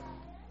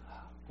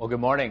Well, good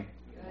morning.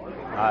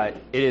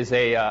 It is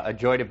a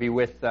joy to be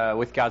with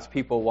God's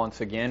people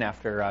once again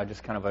after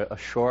just kind of a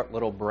short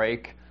little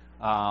break.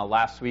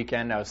 Last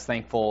weekend, I was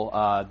thankful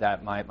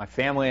that my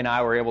family and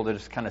I were able to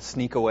just kind of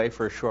sneak away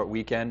for a short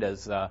weekend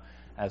as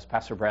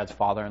Pastor Brad's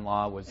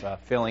father-in-law was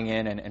filling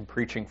in and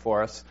preaching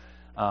for us.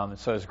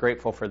 So I was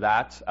grateful for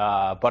that.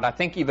 But I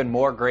think even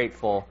more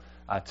grateful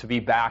to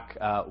be back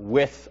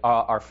with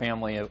our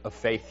family of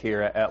faith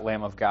here at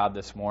Lamb of God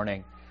this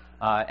morning.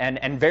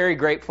 And very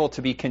grateful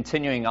to be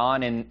continuing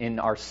on in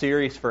our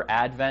series for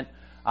Advent,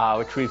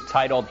 which we've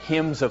titled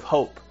Hymns of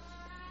Hope.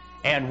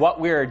 And what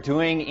we're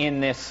doing in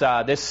this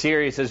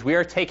series is we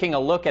are taking a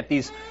look at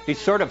these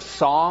sort of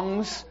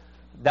songs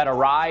that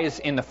arise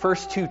in the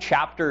first two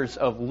chapters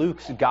of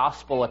Luke's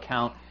gospel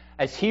account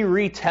as he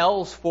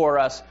retells for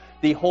us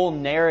the whole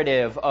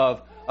narrative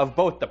of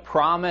both the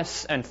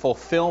promise and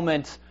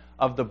fulfillment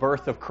of the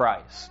birth of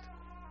Christ.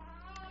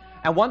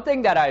 And one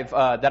thing that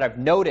I've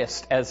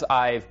noticed as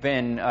I've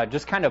been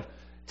just kind of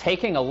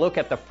taking a look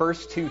at the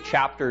first two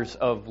chapters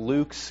of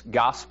Luke's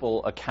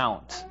gospel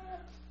account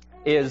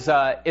is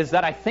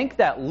that I think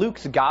that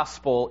Luke's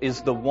gospel is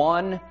the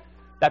one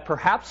that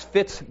perhaps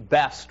fits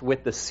best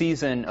with the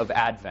season of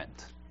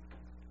Advent.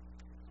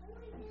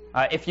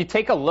 If you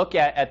take a look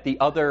at the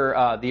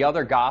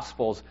other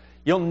gospels,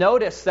 you'll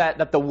notice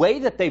that the way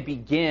that they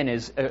begin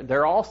is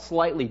they're all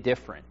slightly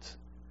different.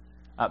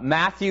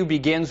 Matthew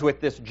begins with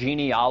this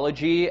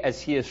genealogy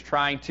as he is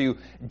trying to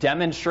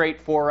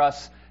demonstrate for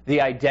us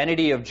the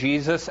identity of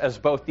Jesus as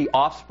both the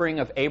offspring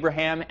of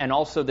Abraham and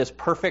also this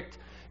perfect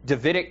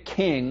Davidic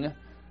king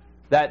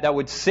that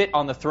would sit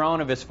on the throne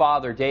of his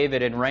father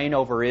David and reign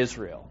over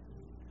Israel.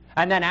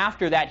 And then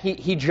after that,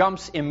 he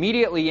jumps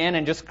immediately in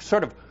and just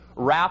sort of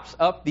wraps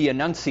up the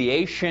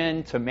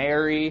Annunciation to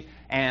Mary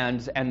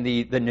and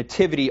the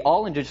Nativity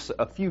all into just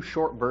a few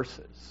short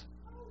verses.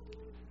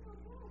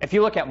 If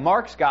you look at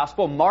Mark's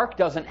gospel, Mark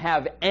doesn't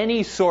have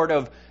any sort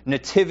of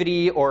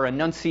nativity or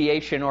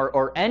annunciation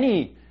or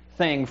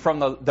anything from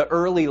the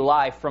early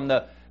life, from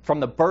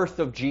the birth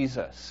of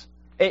Jesus.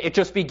 It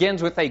just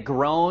begins with a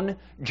grown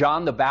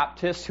John the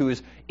Baptist who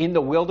is in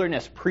the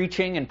wilderness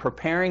preaching and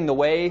preparing the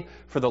way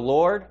for the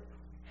Lord.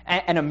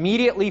 And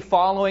immediately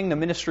following the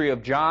ministry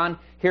of John,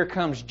 here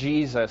comes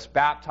Jesus,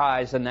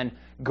 baptized and then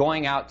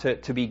going out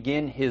to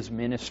begin his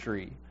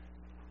ministry.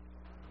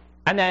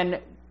 And then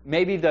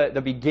maybe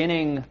the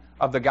beginning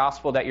of the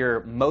gospel that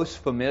you're most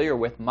familiar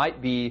with might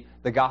be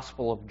the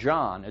Gospel of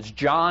John, as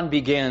John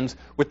begins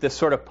with this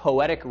sort of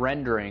poetic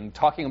rendering,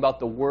 talking about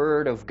the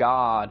Word of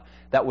God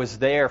that was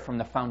there from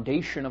the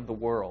foundation of the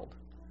world.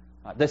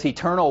 This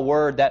eternal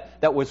Word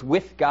that was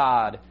with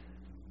God,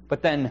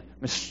 but then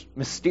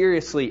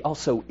mysteriously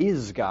also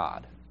is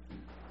God.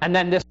 And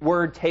then this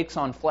Word takes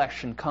on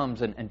flesh and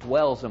comes and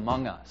dwells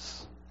among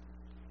us.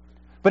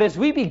 But as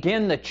we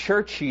begin the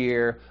church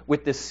year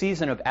with this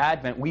season of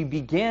Advent, we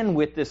begin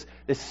with this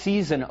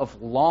season of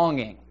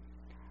longing,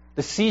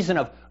 the season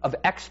of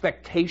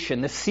expectation,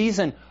 the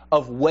season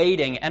of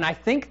waiting. And I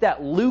think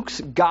that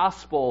Luke's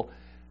gospel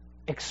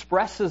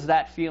expresses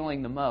that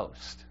feeling the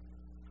most.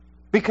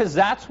 Because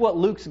that's what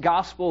Luke's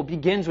gospel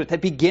begins with. It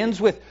begins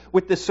with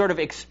this sort of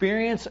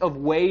experience of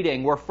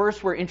waiting, where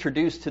first we're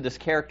introduced to this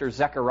character,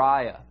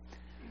 Zechariah.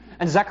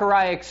 And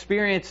Zechariah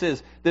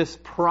experiences this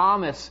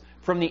promise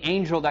from the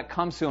angel that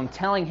comes to him,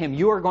 telling him,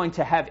 you are going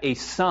to have a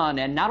son,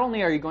 and not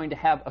only are you going to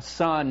have a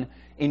son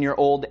in your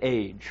old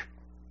age,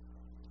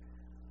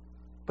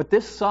 but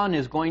this son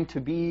is going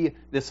to be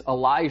this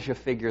Elijah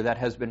figure that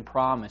has been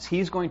promised.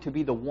 He's going to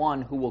be the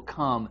one who will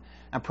come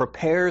and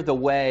prepare the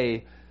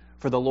way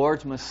for the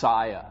Lord's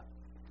Messiah,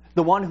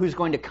 the one who's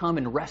going to come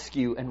and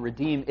rescue and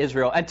redeem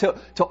Israel. And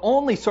to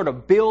only sort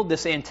of build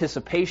this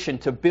anticipation,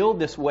 to build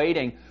this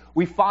waiting,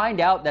 we find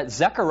out that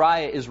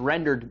Zechariah is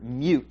rendered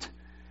mute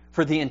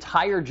for the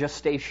entire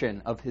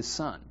gestation of his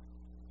son.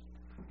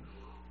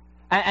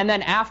 And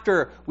then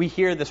after we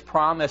hear this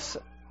promise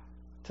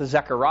to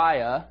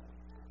Zechariah,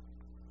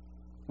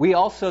 we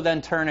also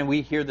then turn and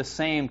we hear the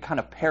same kind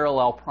of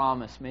parallel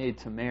promise made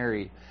to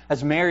Mary.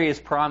 As Mary is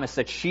promised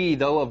that she,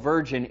 though a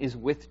virgin, is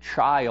with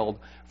child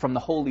from the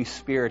Holy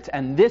Spirit.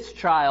 And this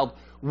child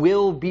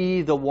will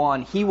be the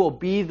one. He will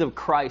be the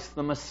Christ,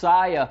 the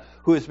Messiah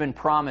who has been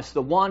promised,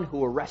 the one who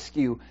will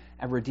rescue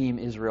and redeem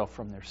Israel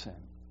from their sin.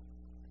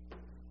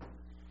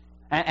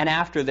 And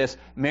after this,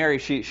 Mary,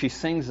 she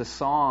sings a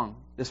song,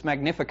 this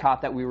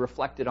Magnificat that we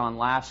reflected on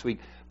last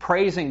week,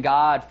 praising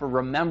God for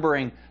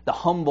remembering the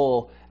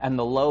humble and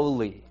the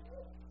lowly.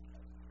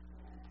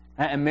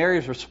 And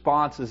Mary's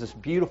response is this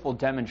beautiful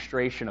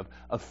demonstration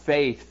of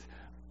faith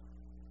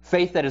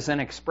that is then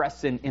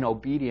expressed in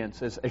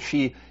obedience, as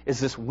she is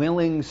this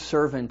willing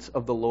servant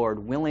of the Lord,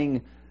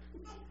 willing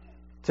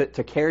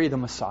to carry the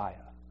Messiah.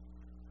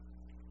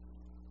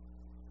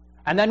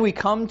 And then we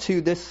come to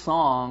this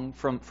song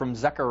from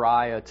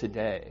Zechariah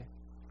today.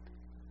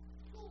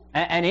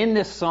 And in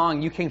this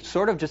song, you can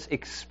sort of just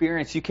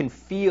experience, you can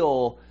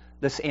feel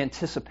this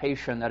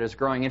anticipation that is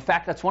growing. In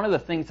fact, that's one of the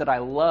things that I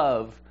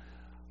love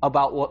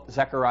about what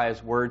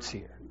Zechariah's words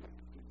here.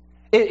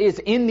 It is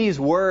in these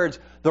words,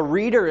 the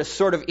reader is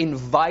sort of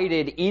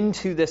invited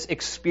into this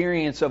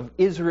experience of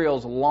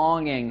Israel's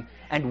longing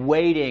and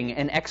waiting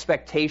and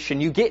expectation.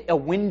 You get a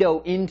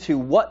window into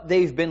what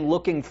they've been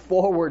looking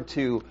forward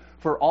to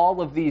for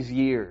all of these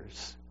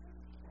years.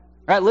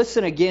 All right,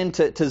 listen again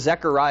to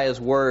Zechariah's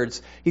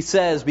words. He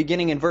says,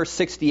 beginning in verse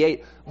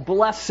 68,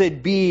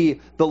 "Blessed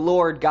be the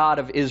Lord God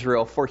of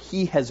Israel, for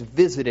he has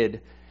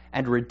visited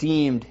and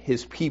redeemed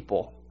his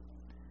people,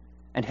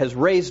 and has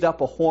raised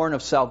up a horn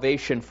of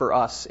salvation for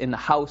us in the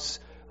house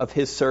of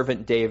his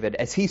servant David,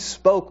 as he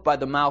spoke by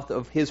the mouth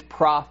of his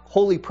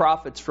holy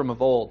prophets from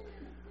of old,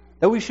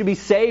 that we should be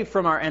saved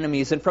from our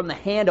enemies and from the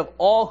hand of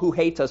all who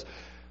hate us,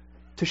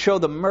 to show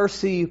the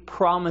mercy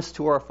promised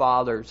to our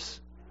fathers,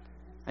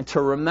 and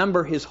to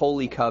remember his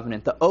holy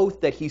covenant, the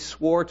oath that he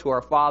swore to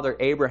our father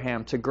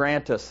Abraham, to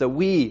grant us that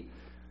we,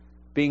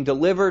 being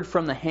delivered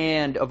from the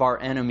hand of our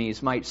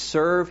enemies, might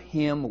serve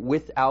him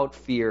without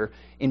fear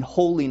in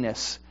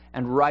holiness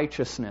and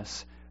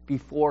righteousness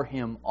before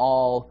him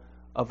all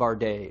of our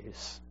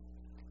days."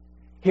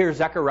 Here,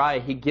 Zechariah,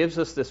 he gives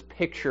us this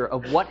picture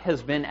of what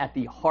has been at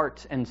the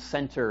heart and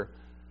center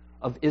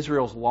of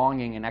Israel's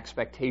longing and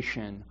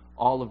expectation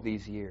all of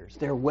these years.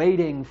 They're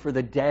waiting for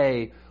the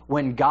day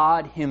when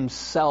God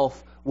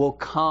himself will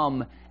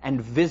come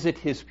and visit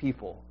his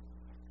people.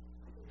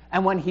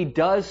 And when he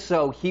does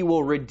so, he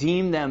will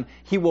redeem them.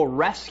 He will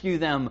rescue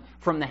them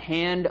from the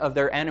hand of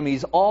their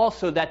enemies, all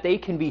so that they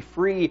can be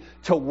free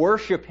to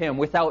worship him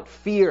without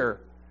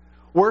fear,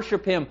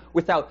 worship him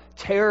without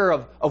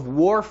terror of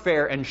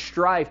warfare and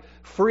strife,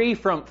 free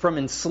from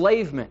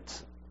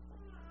enslavement.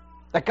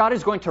 That God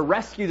is going to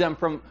rescue them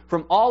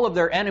from all of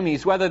their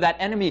enemies, whether that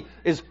enemy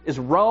is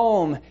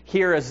Rome,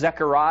 here as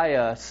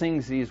Zechariah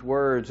sings these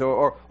words,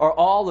 or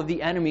all of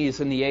the enemies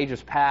in the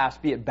ages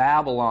past, be it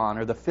Babylon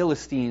or the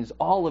Philistines,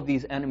 all of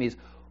these enemies.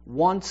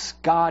 Once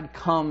God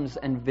comes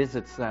and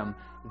visits them,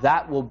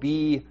 that will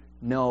be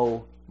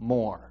no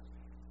more.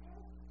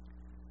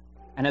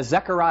 And as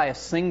Zechariah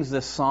sings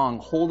this song,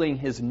 holding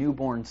his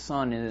newborn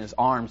son in his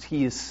arms,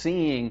 he is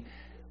seeing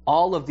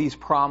all of these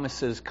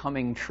promises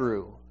coming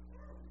true.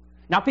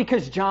 Not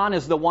because John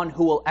is the one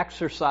who will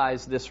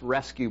exercise this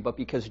rescue, but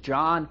because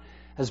John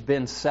has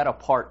been set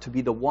apart to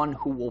be the one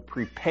who will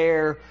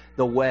prepare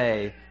the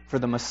way for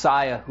the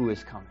Messiah who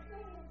is coming.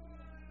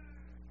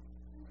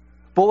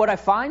 But what I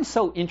find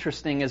so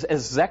interesting is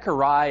as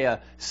Zechariah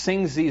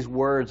sings these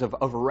words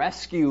of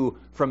rescue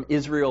from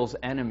Israel's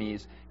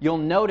enemies, you'll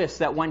notice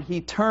that when he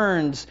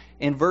turns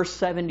in verse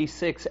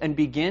 76 and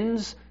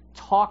begins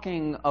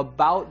talking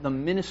about the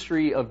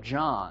ministry of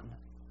John,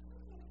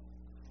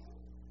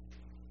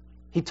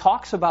 he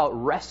talks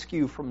about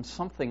rescue from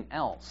something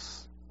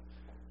else.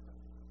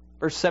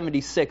 Verse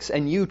 76,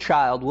 "And you,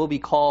 child, will be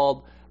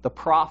called the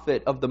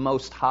prophet of the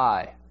Most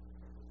High.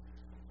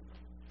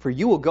 For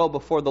you will go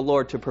before the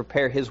Lord to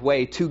prepare his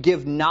way, to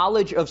give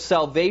knowledge of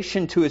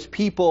salvation to his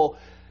people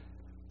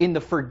in the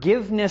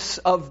forgiveness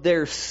of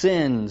their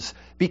sins,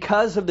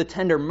 because of the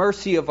tender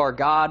mercy of our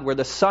God, where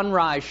the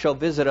sunrise shall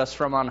visit us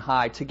from on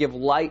high, to give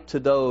light to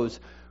those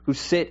who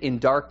sit in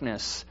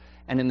darkness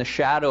and in the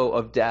shadow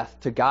of death,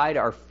 to guide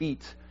our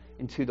feet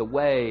into the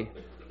way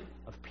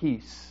of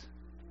peace."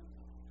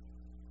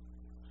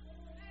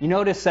 You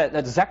notice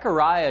that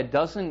Zechariah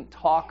doesn't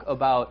talk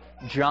about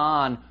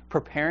John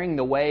preparing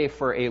the way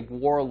for a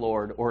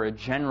warlord or a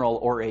general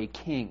or a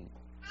king.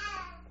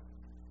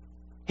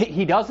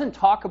 He doesn't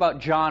talk about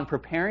John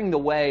preparing the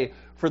way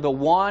for the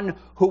one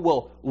who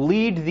will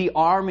lead the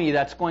army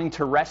that's going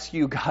to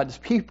rescue God's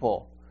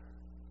people.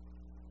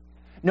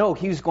 No,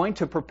 he's going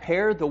to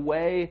prepare the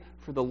way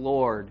for the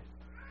Lord,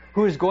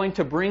 who is going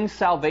to bring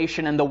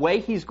salvation. And the way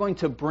he's going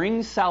to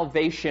bring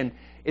salvation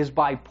is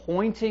by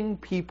pointing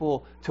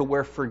people to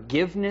where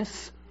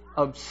forgiveness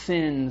of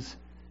sins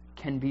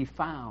can be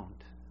found.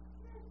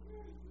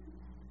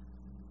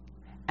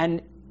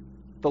 And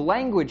the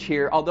language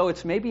here, although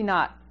it's maybe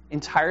not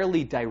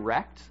entirely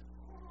direct,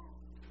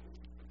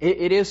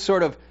 it is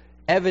sort of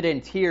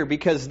evident here,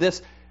 because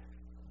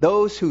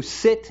those who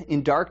sit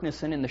in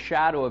darkness and in the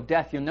shadow of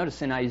death, you'll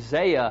notice in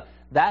Isaiah,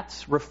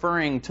 that's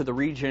referring to the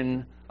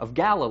region of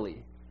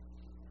Galilee.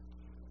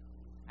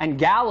 And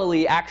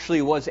Galilee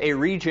actually was a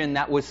region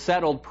that was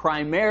settled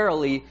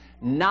primarily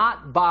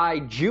not by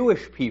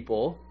Jewish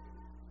people,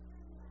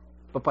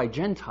 but by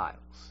Gentiles.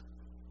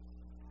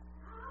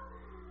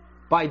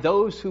 By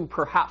those who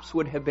perhaps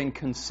would have been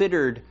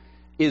considered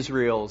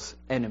Israel's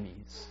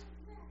enemies.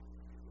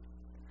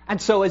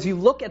 And so as you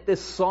look at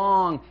this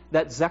song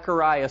that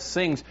Zechariah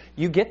sings,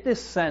 you get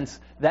this sense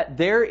that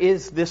there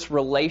is this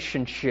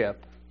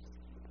relationship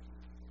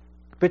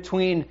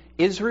between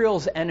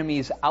Israel's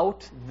enemies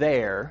out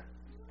there,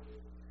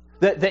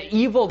 the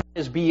evil that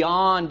is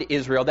beyond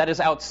Israel, that is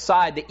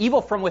outside, the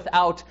evil from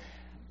without,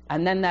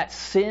 and then that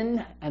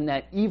sin and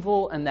that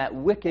evil and that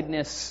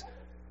wickedness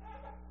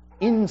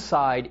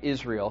inside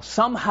Israel.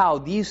 Somehow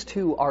these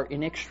two are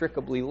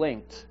inextricably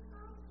linked.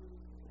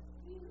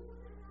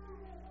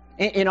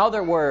 In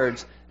other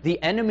words,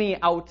 the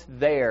enemy out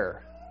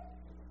there,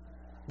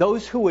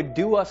 those who would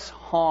do us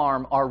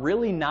harm are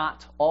really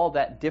not all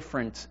that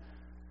different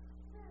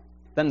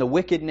than the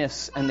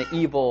wickedness and the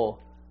evil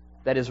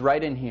that is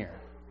right in here.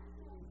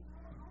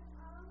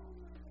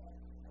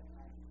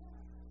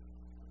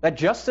 That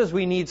just as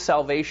we need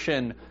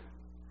salvation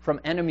from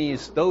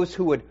enemies, those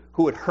who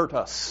would hurt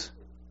us,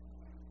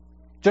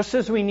 just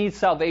as we need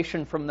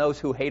salvation from those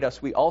who hate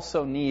us, we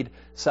also need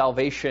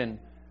salvation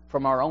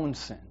from our own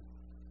sin,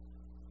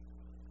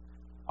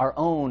 our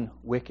own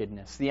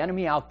wickedness. The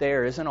enemy out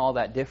there isn't all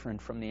that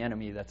different from the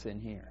enemy that's in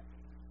here.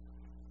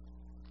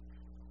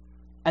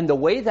 And the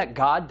way that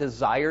God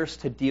desires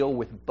to deal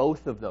with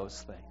both of those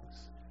things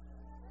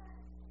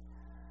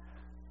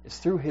is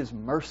through His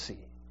mercy.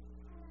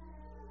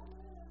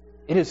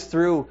 It is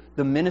through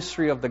the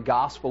ministry of the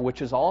gospel,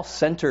 which is all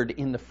centered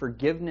in the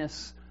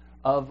forgiveness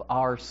of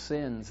our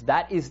sins.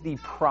 That is the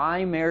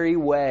primary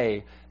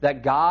way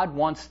that God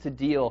wants to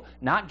deal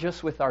not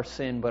just with our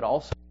sin, but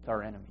also with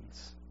our enemies.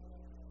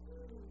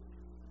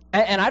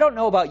 And I don't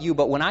know about you,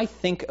 but when I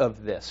think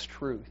of this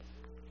truth,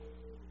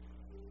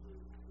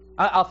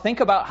 I'll think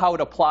about how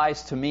it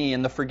applies to me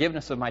in the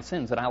forgiveness of my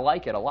sins, and I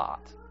like it a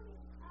lot.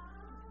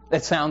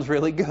 It sounds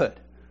really good.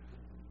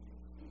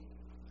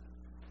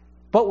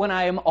 But when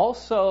I am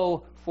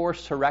also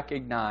forced to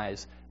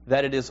recognize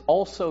that it is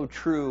also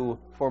true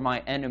for my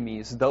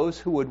enemies, those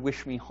who would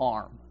wish me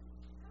harm,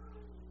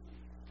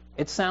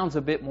 it sounds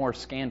a bit more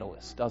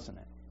scandalous, doesn't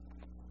it?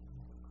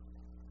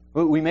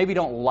 We maybe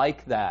don't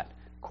like that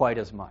quite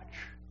as much.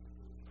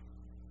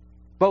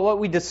 But what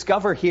we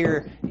discover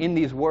here in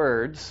these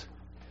words,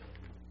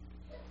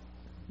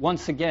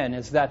 once again,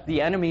 is that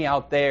the enemy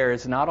out there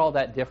is not all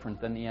that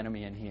different than the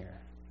enemy in here.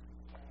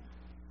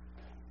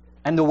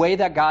 And the way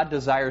that God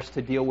desires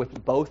to deal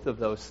with both of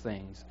those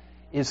things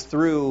is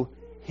through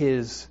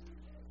His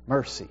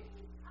mercy.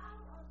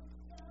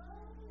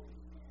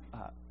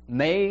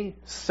 May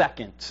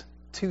 2nd,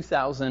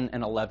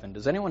 2011.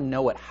 Does anyone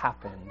know what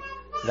happened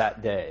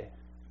that day?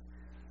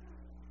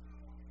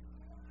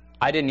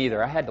 I didn't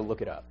either. I had to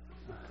look it up.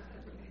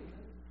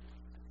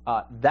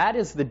 That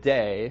is the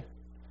day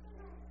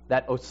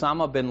that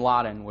Osama bin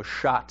Laden was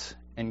shot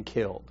and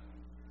killed.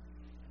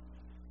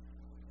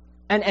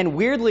 And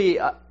weirdly,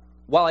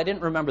 while I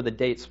didn't remember the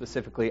date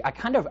specifically,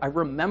 I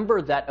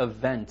remember that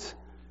event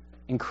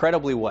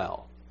incredibly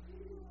well.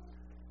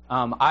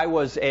 I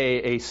was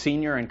a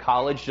senior in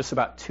college, just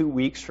about 2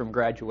 weeks from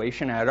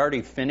graduation. I had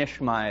already finished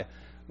my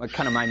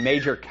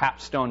major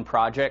capstone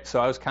project,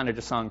 so I was kind of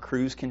just on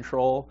cruise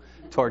control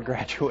toward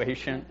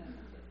graduation,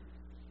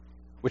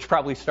 which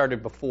probably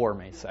started before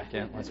May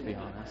 2nd, let's be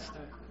honest.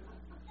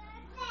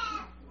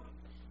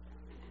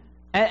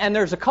 And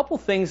there's a couple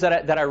things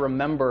that I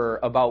remember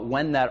about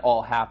when that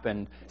all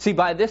happened. See,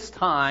 by this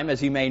time,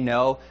 as you may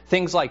know,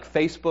 things like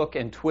Facebook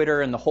and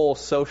Twitter and the whole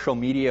social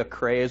media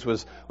craze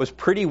was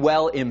pretty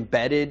well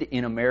embedded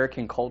in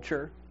American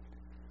culture.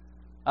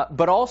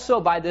 But also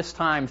by this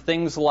time,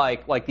 things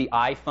like the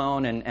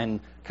iPhone and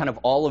kind of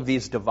all of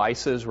these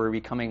devices were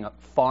becoming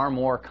far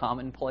more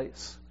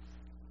commonplace.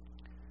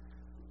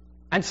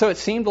 And so it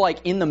seemed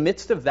like in the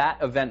midst of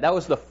that event, that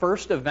was the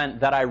first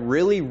event that I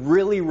really,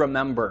 really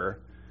remember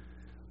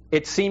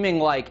it seeming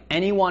like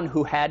anyone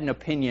who had an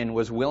opinion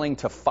was willing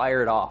to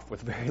fire it off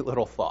with very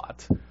little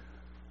thought.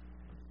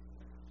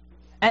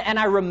 And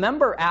I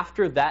remember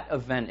after that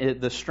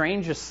event, the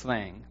strangest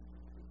thing,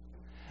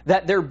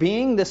 that there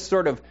being this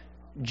sort of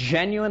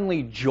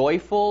genuinely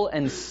joyful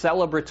and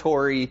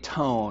celebratory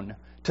tone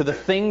to the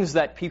things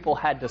that people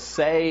had to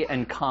say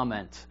and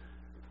comment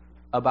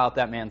about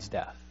that man's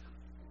death.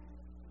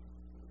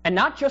 And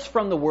not just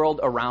from the world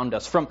around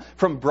us,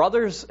 from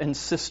brothers and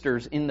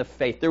sisters in the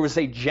faith. There was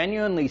a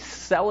genuinely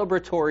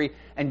celebratory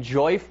and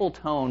joyful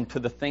tone to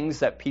the things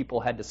that people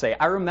had to say.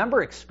 I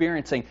remember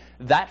experiencing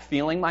that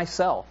feeling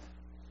myself.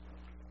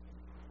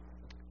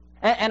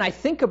 And I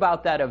think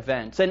about that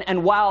event.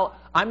 And while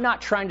I'm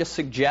not trying to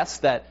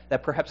suggest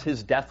that perhaps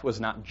his death was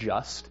not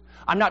just,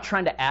 I'm not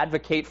trying to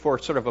advocate for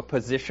sort of a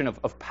position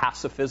of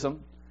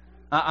pacifism.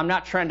 I'm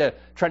not trying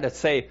to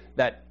say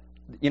that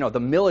the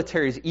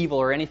military is evil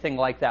or anything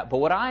like that. But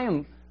what I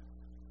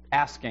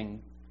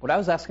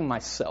was asking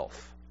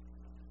myself,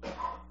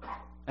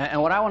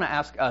 and what I want to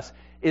ask us,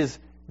 is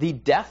the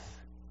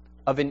death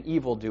of an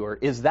evildoer,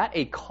 is that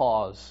a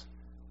cause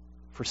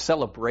for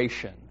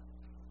celebration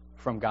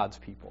from God's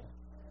people?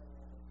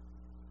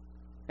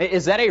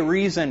 Is that a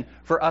reason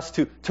for us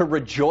to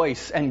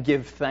rejoice and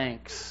give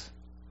thanks?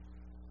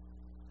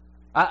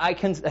 I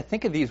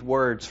think of these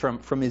words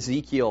from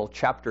Ezekiel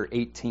chapter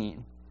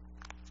 18.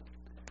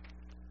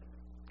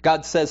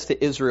 God says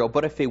to Israel,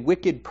 "But if a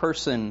wicked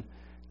person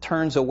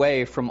turns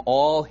away from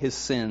all his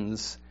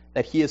sins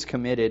that he has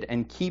committed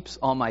and keeps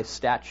all my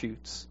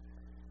statutes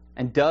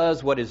and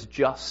does what is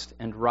just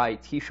and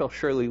right, he shall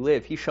surely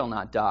live, he shall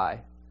not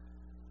die.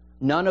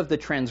 None of the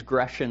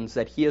transgressions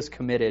that he has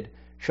committed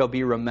shall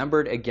be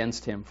remembered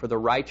against him. For the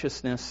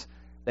righteousness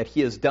that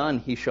he has done,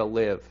 he shall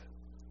live."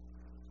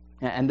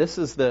 And this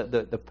is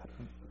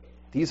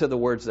these are the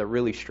words that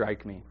really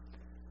strike me.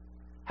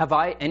 Have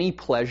I any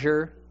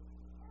pleasure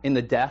in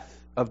the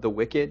death of the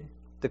wicked,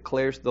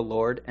 declares the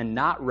Lord, and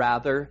not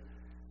rather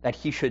that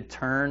he should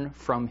turn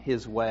from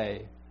his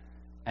way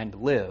and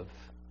live.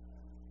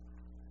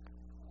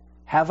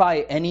 Have I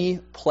any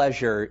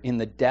pleasure in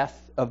the death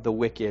of the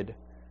wicked,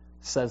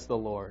 says the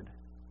Lord,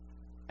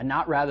 and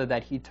not rather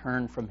that he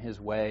turn from his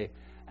way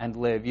and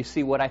live. You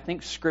see, what I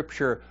think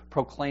Scripture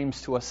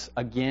proclaims to us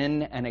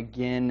again and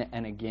again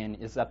and again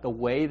is that the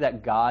way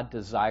that God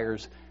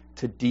desires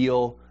to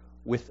deal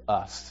with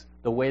us,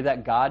 the way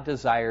that God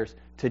desires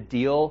to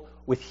deal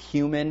with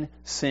human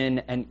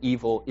sin and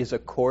evil is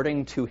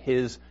according to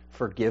his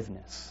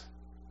forgiveness.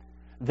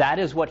 That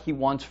is what he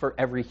wants for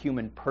every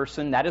human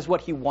person. That is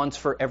what he wants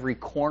for every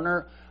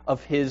corner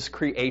of his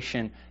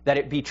creation, that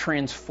it be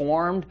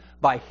transformed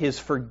by his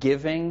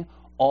forgiving,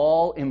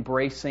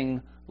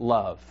 all-embracing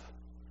love.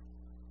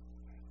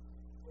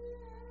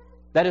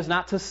 That is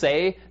not to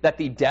say that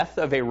the death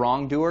of a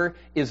wrongdoer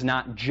is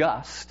not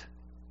just,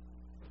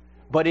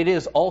 but it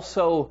is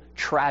also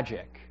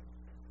tragic.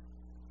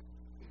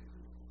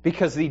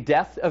 Because the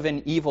death of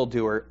an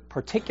evildoer,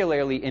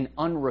 particularly an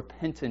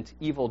unrepentant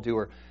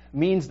evildoer,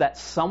 means that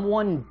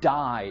someone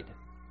died.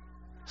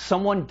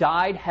 Someone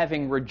died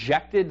having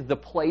rejected the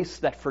place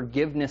that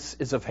forgiveness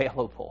is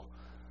available.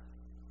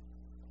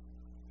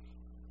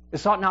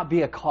 This ought not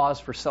be a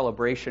cause for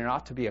celebration. It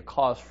ought to be a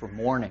cause for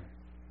mourning.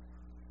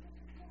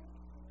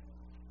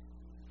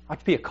 It ought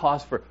to be a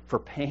cause for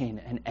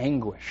pain and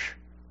anguish.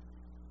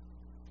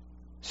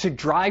 It should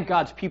drive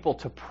God's people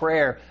to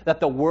prayer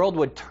that the world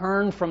would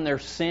turn from their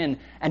sin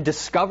and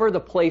discover the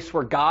place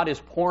where God is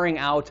pouring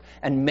out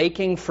and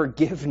making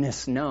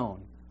forgiveness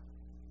known.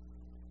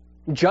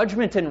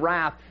 Judgment and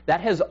wrath,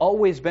 that has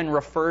always been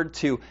referred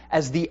to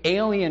as the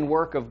alien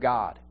work of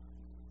God.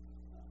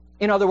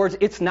 In other words,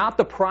 it's not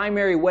the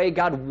primary way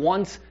God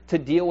wants to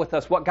deal with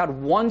us. What God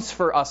wants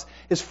for us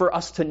is for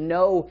us to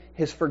know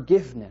his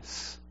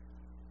forgiveness.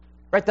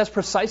 Right? That's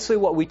precisely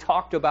what we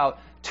talked about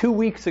 2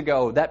 weeks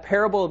ago, that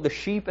parable of the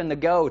sheep and the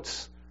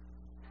goats.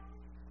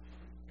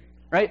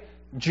 Right?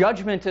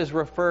 Judgment is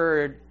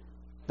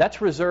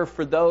that's reserved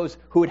for those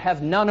who would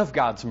have none of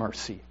God's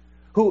mercy,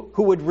 who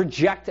would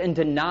reject and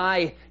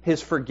deny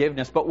his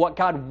forgiveness. But what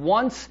God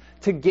wants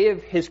to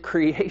give his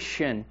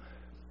creation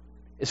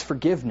is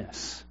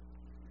forgiveness.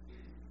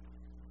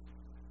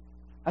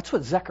 That's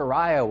what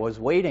Zechariah was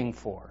waiting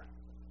for.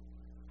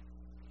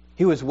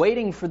 He was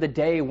waiting for the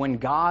day when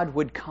God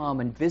would come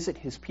and visit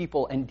his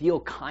people and deal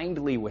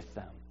kindly with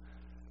them,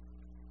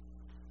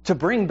 to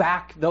bring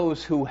back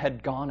those who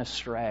had gone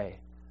astray,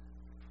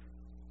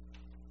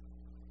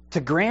 to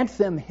grant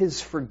them his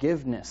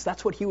forgiveness.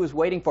 That's what he was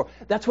waiting for.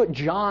 That's what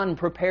John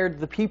prepared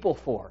the people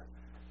for.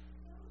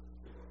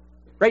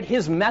 Right?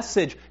 His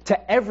message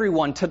to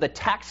everyone, to the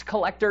tax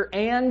collector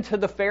and to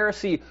the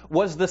Pharisee,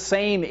 was the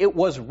same. It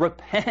was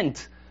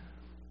repent.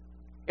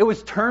 It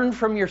was turn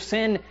from your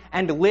sin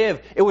and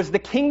live. It was the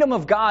kingdom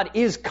of God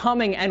is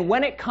coming, and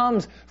when it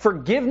comes,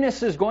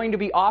 forgiveness is going to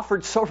be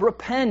offered, so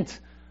repent.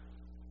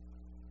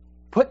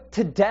 Put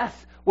to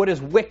death what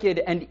is wicked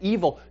and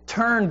evil.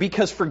 Turn,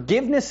 because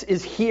forgiveness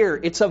is here.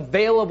 It's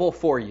available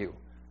for you.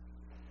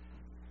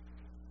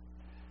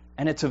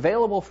 And it's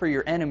available for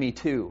your enemy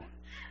too.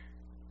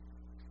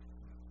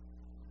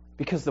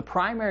 Because the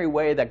primary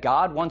way that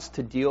God wants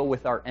to deal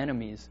with our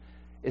enemies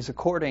is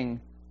according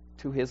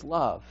to his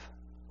love.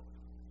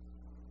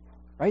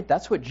 Right?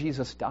 That's what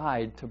Jesus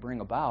died to bring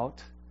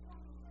about.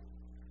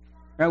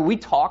 Now, we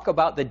talk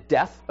about the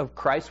death of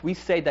Christ. We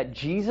say that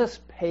Jesus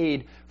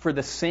paid for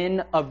the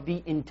sin of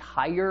the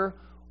entire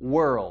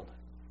world.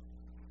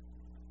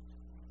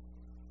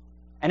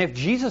 And if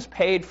Jesus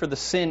paid for the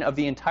sin of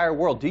the entire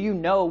world, do you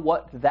know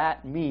what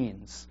that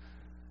means?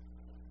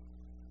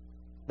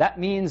 That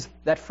means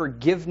that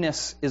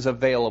forgiveness is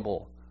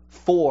available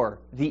for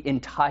the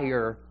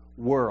entire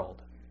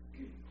world.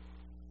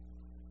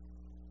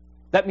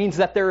 That means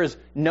that there is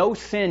no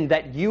sin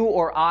that you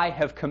or I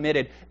have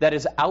committed that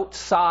is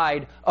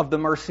outside of the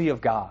mercy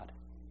of God.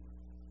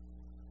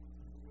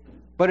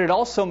 But it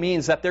also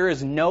means that there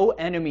is no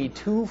enemy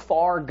too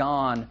far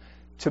gone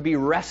to be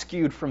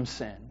rescued from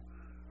sin,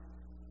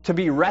 to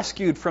be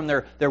rescued from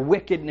their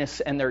wickedness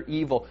and their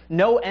evil.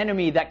 No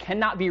enemy that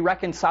cannot be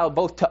reconciled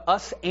both to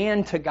us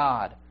and to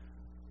God.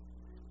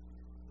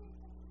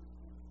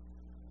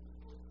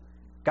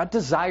 God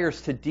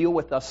desires to deal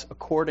with us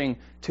according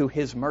to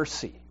his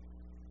mercy.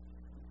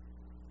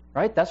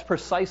 Right? That's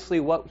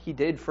precisely what he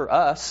did for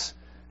us.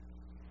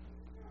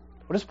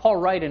 What does Paul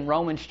write in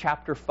Romans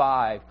chapter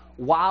 5?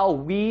 While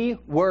we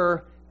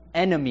were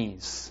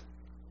enemies,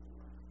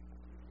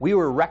 we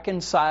were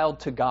reconciled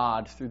to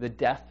God through the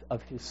death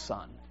of his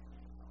Son.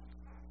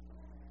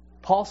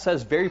 Paul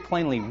says very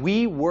plainly,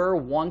 we were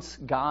once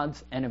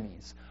God's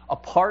enemies.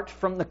 Apart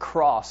from the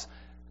cross,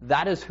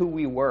 that is who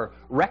we were.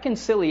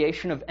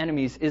 Reconciliation of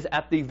enemies is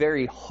at the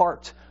very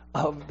heart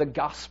of the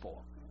gospel.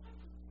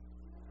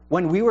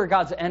 When we were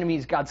God's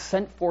enemies, God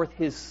sent forth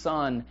his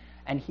Son,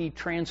 and he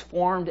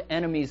transformed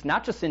enemies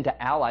not just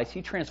into allies,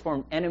 he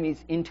transformed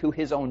enemies into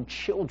his own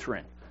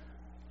children.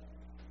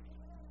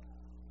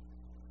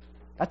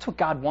 That's what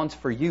God wants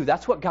for you.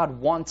 That's what God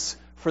wants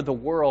for the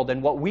world.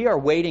 And what we are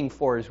waiting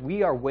for is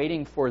we are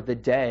waiting for the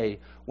day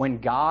when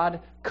God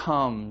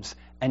comes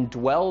and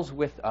dwells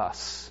with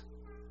us,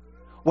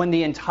 when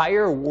the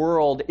entire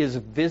world is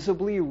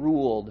visibly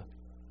ruled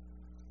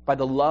by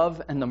the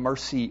love and the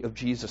mercy of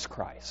Jesus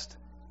Christ.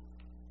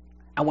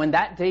 And when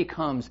that day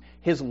comes,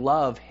 His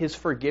love, His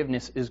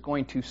forgiveness is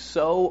going to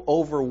so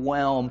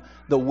overwhelm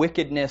the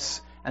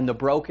wickedness and the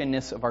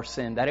brokenness of our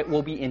sin that it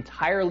will be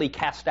entirely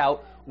cast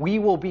out. We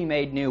will be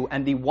made new.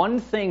 And the one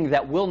thing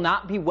that will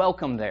not be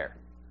welcome there,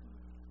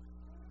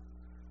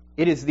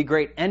 it is the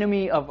great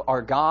enemy of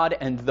our God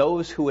and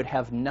those who would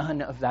have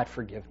none of that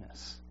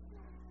forgiveness.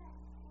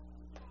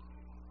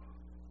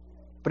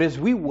 But as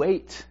we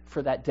wait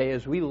for that day,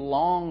 as we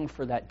long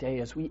for that day,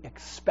 as we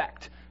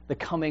expect the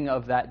coming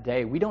of that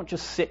day, we don't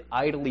just sit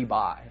idly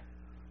by,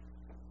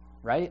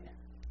 right?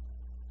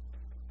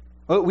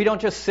 We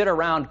don't just sit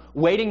around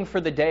waiting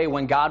for the day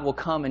when God will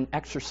come and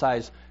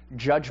exercise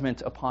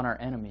judgment upon our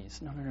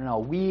enemies. No.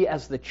 We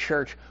as the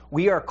church,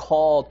 we are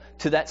called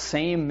to that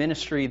same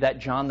ministry that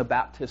John the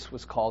Baptist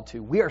was called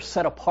to. We are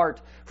set apart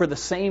for the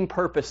same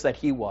purpose that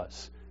he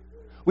was.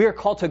 We are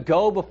called to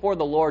go before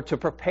the Lord, to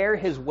prepare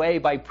His way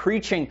by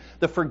preaching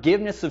the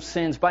forgiveness of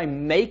sins, by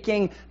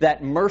making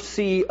that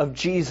mercy of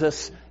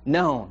Jesus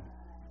known.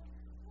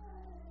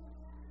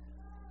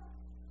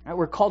 Right?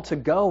 We're called to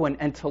go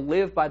and to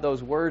live by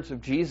those words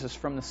of Jesus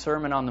from the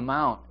Sermon on the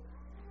Mount.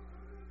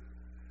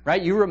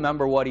 Right? You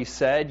remember what He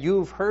said.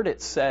 You've heard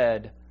it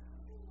said,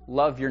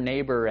 love your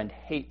neighbor and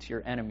hate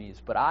your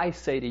enemies. But I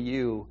say to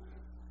you,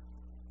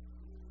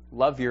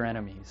 love your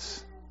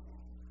enemies.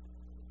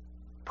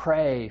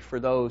 Pray for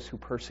those who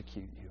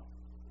persecute you.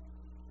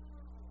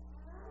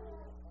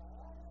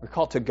 We're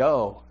called to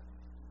go.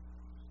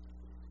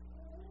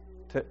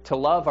 To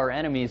love our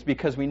enemies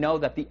because we know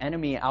that the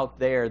enemy out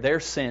there, their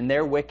sin,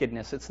 their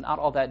wickedness, it's not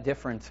all that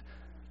different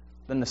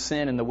than the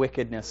sin and the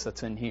wickedness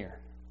that's in here.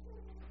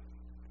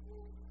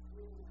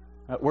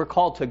 We're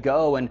called to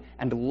go and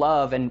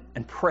love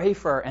and pray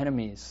for our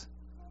enemies.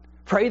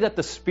 Pray that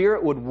the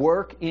Spirit would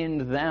work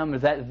in them,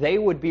 that they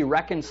would be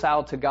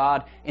reconciled to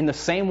God in the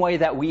same way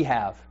that we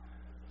have,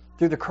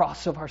 through the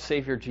cross of our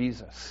Savior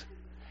Jesus.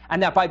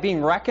 And that by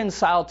being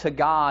reconciled to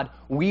God,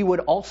 we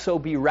would also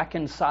be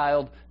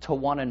reconciled to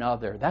one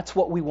another. That's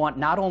what we want,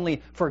 not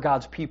only for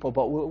God's people,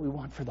 but what we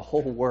want for the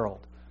whole world.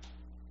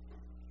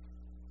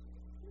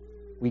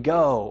 We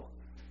go,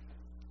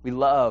 we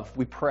love,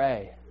 we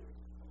pray.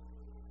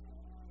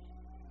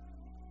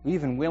 We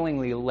even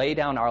willingly lay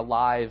down our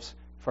lives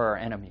for our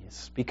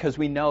enemies, because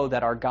we know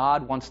that our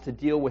God wants to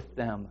deal with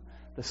them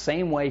the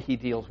same way He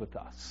deals with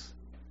us,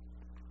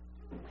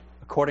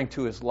 according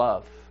to His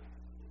love,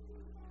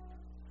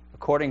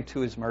 according to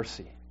His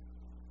mercy.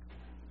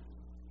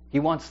 He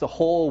wants the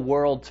whole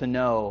world to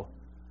know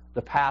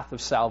the path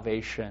of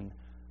salvation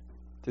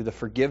through the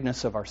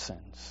forgiveness of our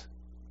sins.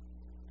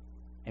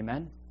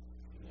 Amen?